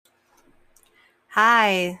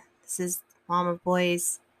Hi, this is Mama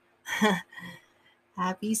Boys.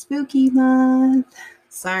 Happy Spooky Month.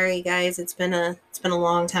 Sorry guys, it's been a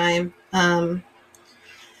long time. A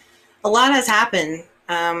lot has happened.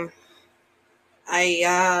 I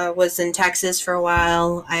was in Texas for a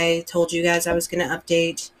while. I told you guys I was going to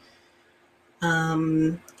update.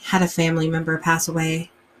 Had a family member pass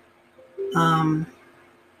away. Um,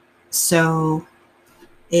 so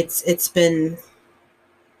it's been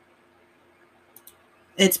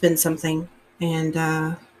something,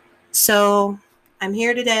 and so I'm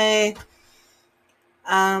here today.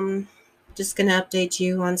 Um, just gonna update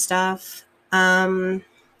you on stuff. Um,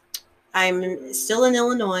 I'm still in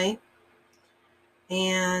Illinois,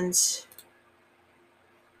 and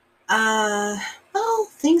uh, well,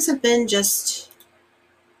 things have been just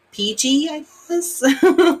peachy, I guess.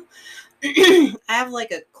 I have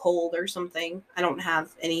like a cold or something. I don't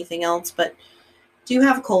have anything else, but do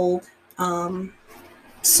have a cold. Um,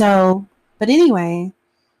 so, but anyway,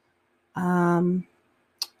 um,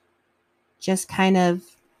 just kind of,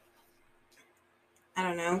 I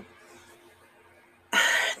don't know,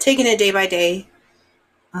 taking it day by day.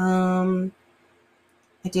 Um,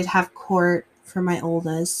 I did have court for my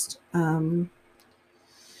oldest.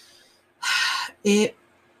 It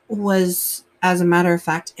was, as a matter of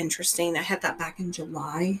fact, interesting. I had that back in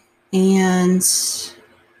July. And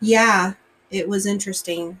yeah, it was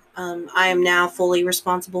interesting. I am now fully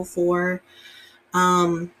responsible for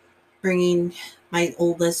um, bringing my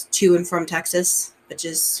oldest to and from Texas, which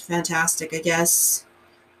is fantastic, I guess,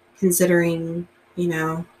 considering,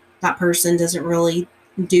 that person doesn't really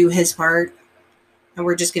do his part. And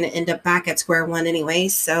we're just going to end up back at square one anyway.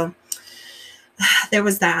 So there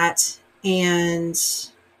was that. And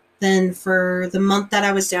then for the month that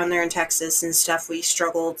I was down there in Texas and stuff, we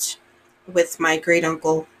struggled with my great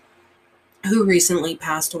uncle who recently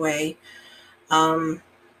passed away. Um,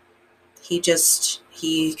 he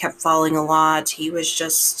kept falling a lot. He was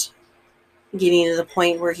just getting to the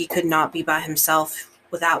point where he could not be by himself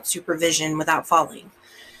without supervision, without falling.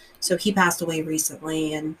 So he passed away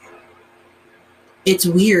recently, and it's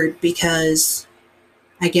weird because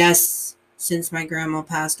I guess since my grandma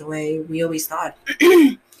passed away, we always thought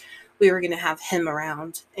we were going to have him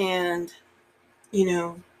around. And,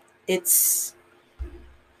 it's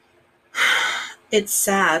it's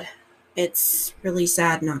sad. It's really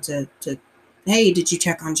sad not to hey, did you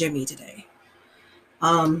check on Jimmy today?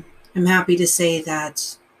 I'm happy to say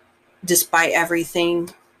that despite everything,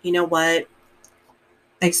 you know what,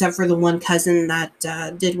 except for the one cousin that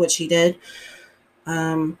did what she did,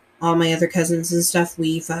 all my other cousins and stuff,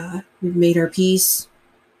 we've made our peace.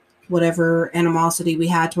 Whatever animosity we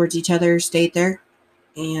had towards each other stayed there,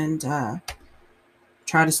 and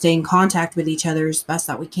try to stay in contact with each other as best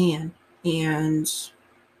that we can. And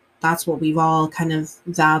that's what we've all kind of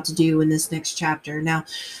vowed to do in this next chapter. Now,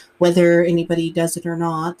 whether anybody does it or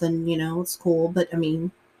not, then, it's cool. But I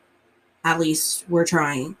mean, at least we're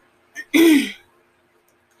trying.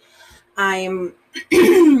 I'm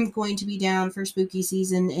going to be down for spooky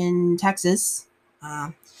season in Texas.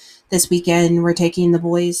 This weekend, we're taking the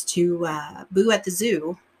boys to Boo at the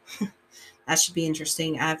Zoo. That should be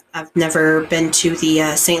interesting. I've never been to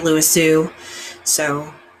the St. Louis Zoo,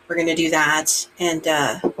 so we're going to do that. And,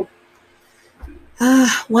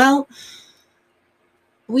 well,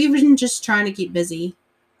 we've been just trying to keep busy,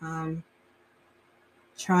 trying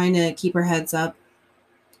to keep our heads up,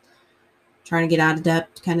 trying to get out of debt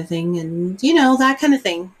kind of thing, and, that kind of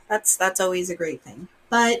thing. That's always a great thing.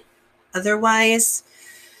 But otherwise,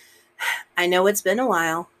 I know it's been a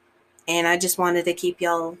while, and I just wanted to keep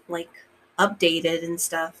y'all, updated and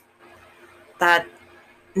stuff. That,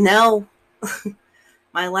 no,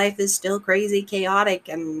 my life is still crazy, chaotic,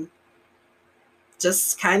 and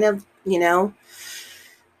just kind of,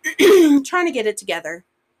 trying to get it together.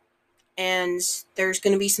 And there's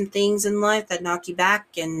going to be some things in life that knock you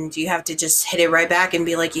back, and you have to just hit it right back and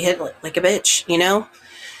be like, you hit it like a bitch,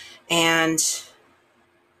 And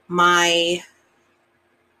my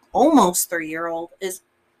almost 3-year-old is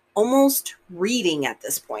almost reading at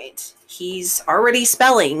this point. He's already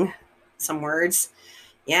spelling some words.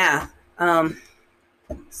 Yeah. Our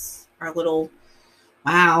little,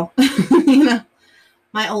 wow.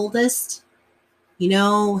 My oldest,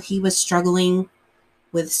 he was struggling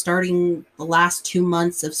with starting the last 2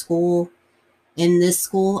 months of school in this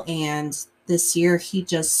school, and this year he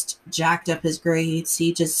just jacked up his grades.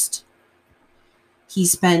 He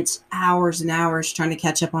spent hours and hours trying to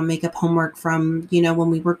catch up on makeup homework from, when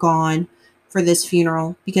we were gone for this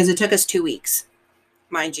funeral, because it took us 2 weeks,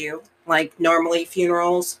 mind you, like normally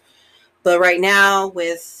funerals. But right now,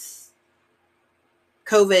 with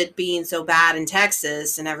COVID being so bad in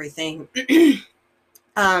Texas and everything,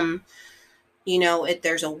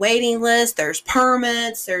 there's a waiting list, there's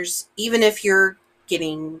permits, there's even if you're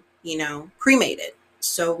getting, cremated.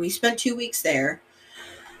 So we spent 2 weeks there.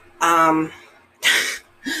 My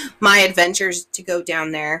adventures to go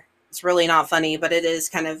down there. It's really not funny, but it is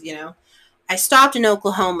kind of, I stopped in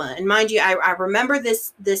Oklahoma, and mind you, I remember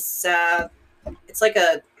this, it's like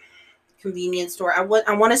a convenience store. I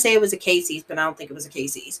want to say it was a Casey's, but I don't think it was a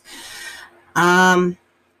Casey's.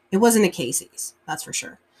 It wasn't a Casey's, that's for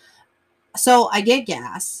sure. So I get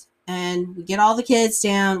gas, and we get all the kids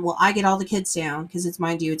down. Well, I get all the kids down because it's,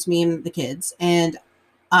 mind you, it's me and the kids. And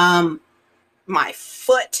my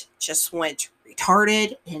foot just went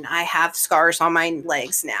retarded, and I have scars on my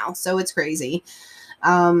legs now. So it's crazy.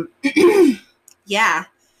 Yeah.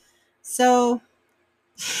 So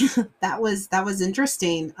that was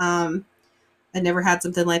interesting. I never had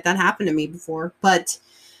something like that happen to me before, but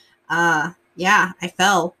yeah, I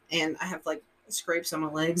fell, and I have like scrapes on my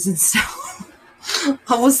legs and stuff.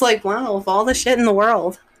 I was like, wow, of all the shit in the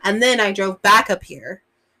world. And then I drove back up here,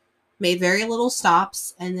 made very little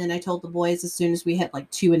stops, and then I told the boys as soon as we hit like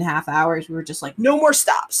 2.5 hours, we were just like, no more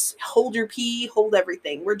stops. Hold your pee, hold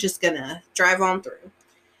everything. We're just gonna drive on through.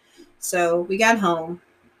 So we got home,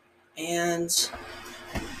 and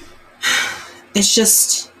it's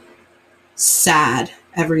just sad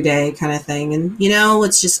every day kind of thing. And,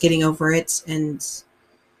 it's just getting over it and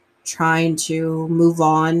trying to move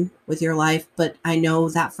on with your life. But I know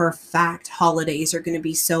that for a fact, holidays are going to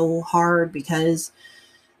be so hard, because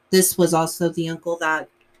this was also the uncle that,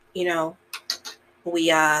 he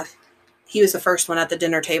was the first one at the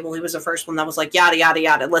dinner table. He was the first one that was like, yada, yada,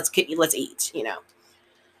 yada. Let's eat,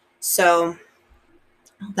 So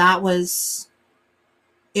it was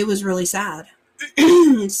really sad.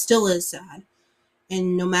 It still is sad.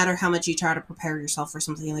 And no matter how much you try to prepare yourself for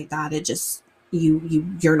something like that, it just,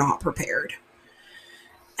 you're not prepared.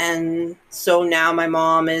 And so now my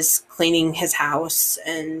mom is cleaning his house,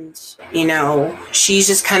 and, she's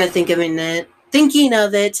just kind of thinking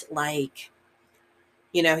of it like,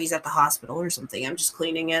 he's at the hospital or something. I'm just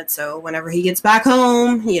cleaning it, so whenever he gets back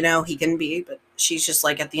home, he can be, but she's just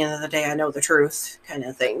like, at the end of the day, I know the truth kind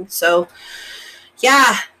of thing. So,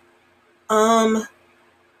 yeah.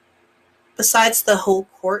 Besides the whole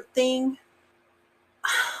court thing,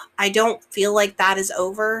 I don't feel like that is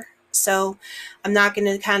over. So I'm not going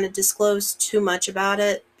to kind of disclose too much about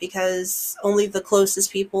it, because only the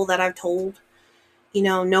closest people that I've told,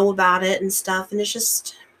 know about it and stuff. And it's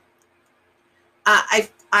just,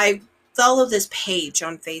 I follow this page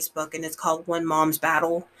on Facebook, and it's called One Mom's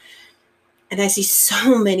Battle. And I see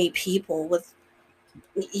so many people with,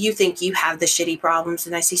 you think you have the shitty problems,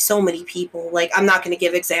 and I see so many people, like, I'm not going to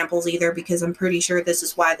give examples either, because I'm pretty sure this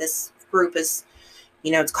is why this group is,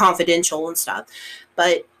 it's confidential and stuff.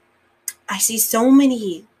 But I see so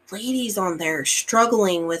many ladies on there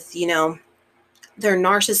struggling with, their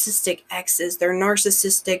narcissistic exes, their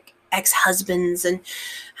narcissistic ex-husbands. And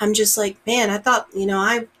I'm just like, man, I thought,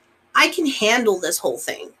 I can handle this whole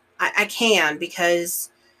thing. I can, because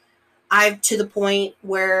I've to the point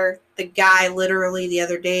where the guy literally the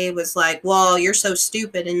other day was like, well, you're so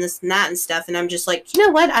stupid and this and that and stuff. And I'm just like, you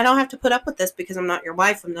know what? I don't have to put up with this, because I'm not your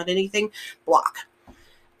wife. I'm not anything. Block.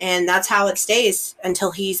 And that's how it stays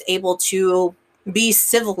until he's able to be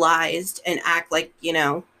civilized and act like,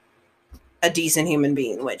 a decent human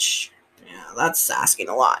being, which, that's asking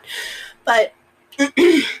a lot. But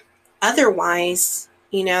otherwise,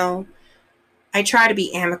 I try to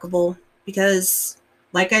be amicable, because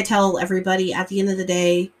like I tell everybody, at the end of the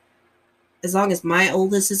day, as long as my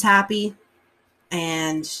oldest is happy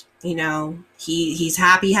and, he's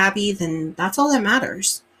happy, then that's all that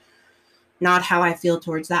matters. Not how I feel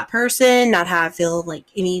towards that person, not how I feel like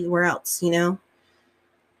anywhere else,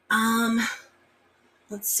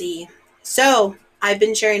 Let's see. So I've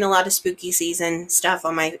been sharing a lot of spooky season stuff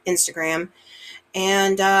on my Instagram,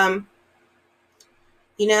 and,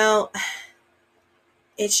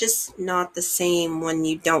 it's just not the same when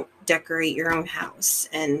you don't decorate your own house.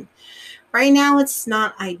 And right now it's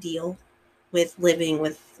not ideal with living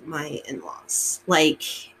with my in-laws. Like,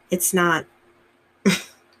 it's not,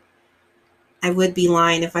 I would be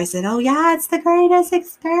lying if I said, oh yeah, it's the greatest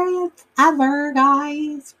experience ever,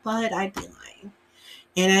 guys. But I'd be lying.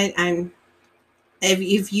 And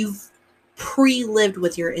if you've pre-lived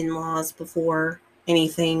with your in-laws before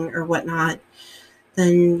anything or whatnot,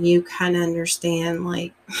 then you kind of understand,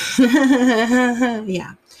 like,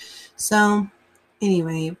 yeah. So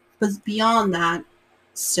anyway, but beyond that,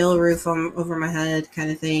 still a roof over my head kind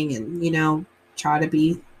of thing, and, try to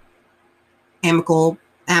be amicable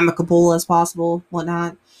amicable as possible,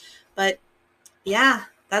 whatnot. But yeah,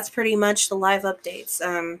 that's pretty much the live updates.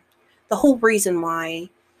 The whole reason why,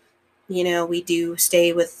 we do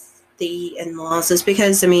stay with the in-laws is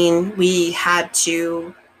because, we had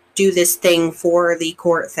to do this thing for the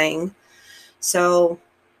court thing. So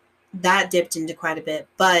that dipped into quite a bit.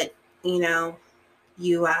 But, you,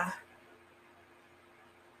 you're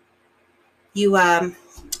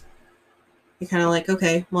kind of like,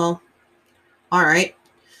 okay, well, all right.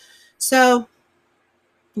 So,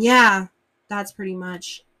 yeah, that's pretty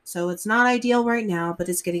much. So it's not ideal right now, but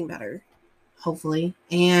it's getting better, hopefully.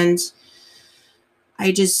 And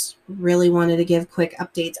I just really wanted to give quick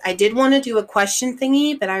updates. I did want to do a question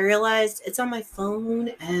thingy, but I realized it's on my phone,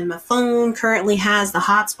 and my phone currently has the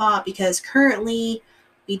hotspot because currently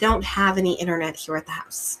we don't have any internet here at the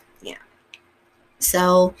house. Yeah.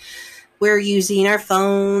 So we're using our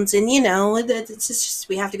phones, and it's just,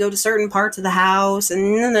 we have to go to certain parts of the house,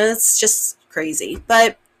 and it's just crazy.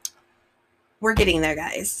 But we're getting there,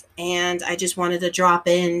 guys. And I just wanted to drop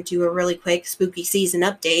in, do a really quick spooky season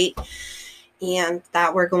update. And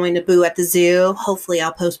that we're going to Boo at the Zoo. Hopefully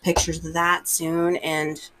I'll post pictures of that soon.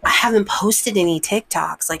 And I haven't posted any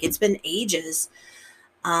TikToks. Like, it's been ages.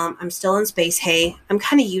 I'm still in Space Hey. I'm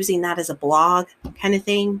kind of using that as a blog kind of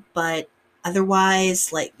thing. But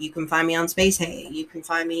otherwise, like, you can find me on Space Hey. You can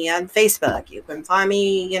find me on Facebook. You can find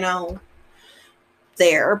me,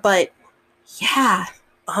 there. But yeah,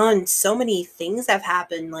 so many things have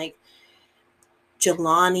happened. Like,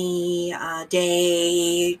 Jelani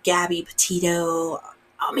Day, Gabby Petito.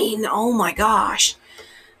 Oh my gosh.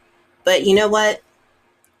 But you know what?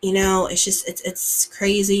 It's just, it's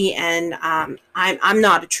crazy. And I'm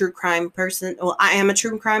not a true crime person. Well, I am a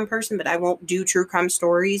true crime person, but I won't do true crime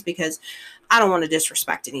stories because I don't want to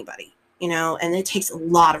disrespect anybody, and it takes a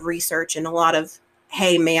lot of research and a lot of,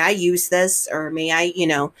 hey, may I use this? Or may I,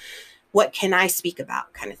 what can I speak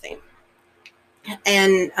about kind of thing.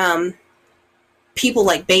 And, people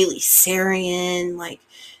like Bailey Sarian, like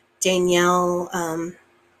Danielle,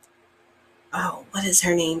 what is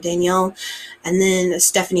her name? Danielle, and then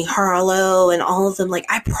Stephanie Harlow, and all of them, like,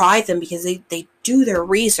 I pride them because they do their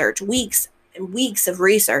research, weeks and weeks of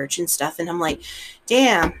research and stuff, and I'm like,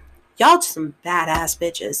 damn, y'all just some badass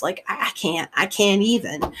bitches. Like, I can't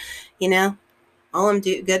even, all I'm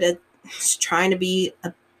good at is trying to be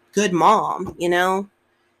a good mom,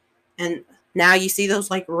 and now you see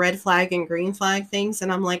those like red flag and green flag things,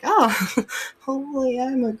 and I'm like, oh, hopefully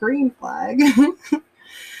I'm a green flag.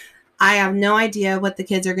 I have no idea what the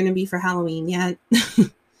kids are going to be for Halloween yet.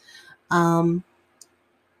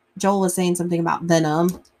 Joel was saying something about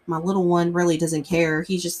Venom. My little one really doesn't care.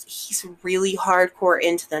 He's really hardcore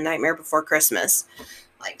into the Nightmare Before Christmas.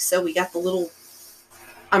 Like, so we got the little,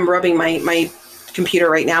 I'm rubbing my computer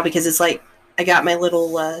right now because it's like, I got my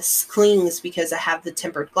little clings because I have the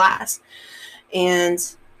tempered glass. And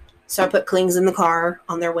so I put clings in the car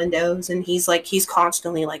on their windows, and he's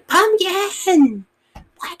constantly like, pumpkin,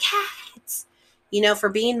 black cats. For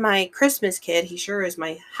being my Christmas kid, he sure is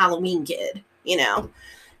my Halloween kid,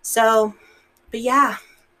 So, but yeah.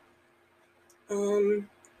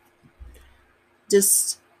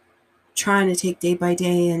 Just trying to take day by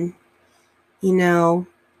day, and,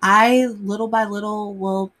 I little by little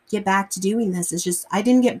will get back to doing this. It's just, I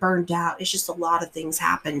didn't get burned out. It's just a lot of things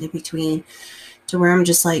happened in between to where I'm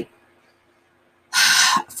just like,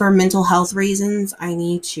 for mental health reasons, I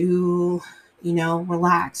need to,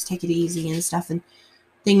 relax, take it easy and stuff. And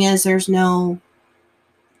thing is, there's no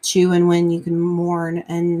to and when you can mourn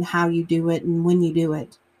and how you do it and when you do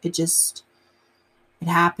it. It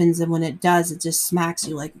happens. And when it does, it just smacks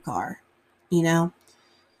you like a car,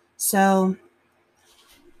 So,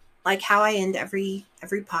 like how I end every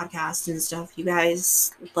podcast and stuff, you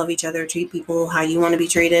guys love each other, treat people how you want to be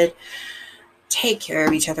treated, take care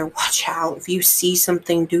of each other, watch out. If you see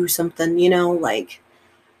something, do something,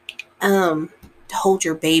 hold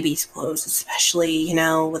your babies close, especially,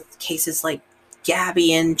 with cases like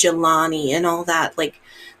Gabby and Jelani and all that. Like,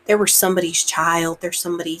 there was somebody's child, there's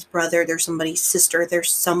somebody's brother, there's somebody's sister,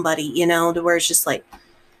 there's somebody, to where it's just like,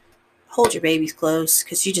 hold your babies close,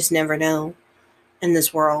 because you just never know in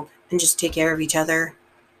this world, and just take care of each other.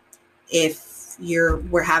 If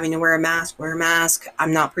we're having to wear a mask, wear a mask.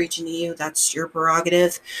 I'm not preaching to you. That's your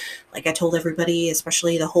prerogative. Like I told everybody,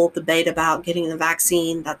 especially the whole debate about getting the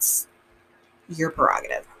vaccine, that's your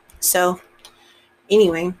prerogative. So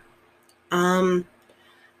anyway, I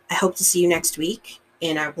hope to see you next week,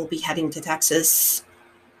 and I will be heading to Texas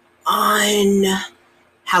on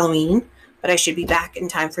Halloween, but I should be back in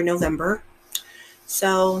time for November.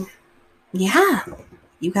 So yeah,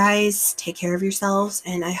 you guys take care of yourselves,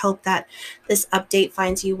 and I hope that this update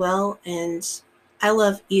finds you well. And I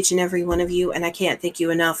love each and every one of you, and I can't thank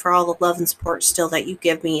you enough for all the love and support still that you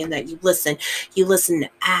give me and that you listen. You listen to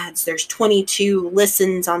ads. There's 22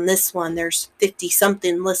 listens on this one. There's 50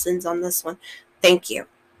 something listens on this one. Thank you.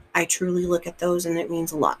 I truly look at those, and it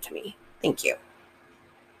means a lot to me. Thank you.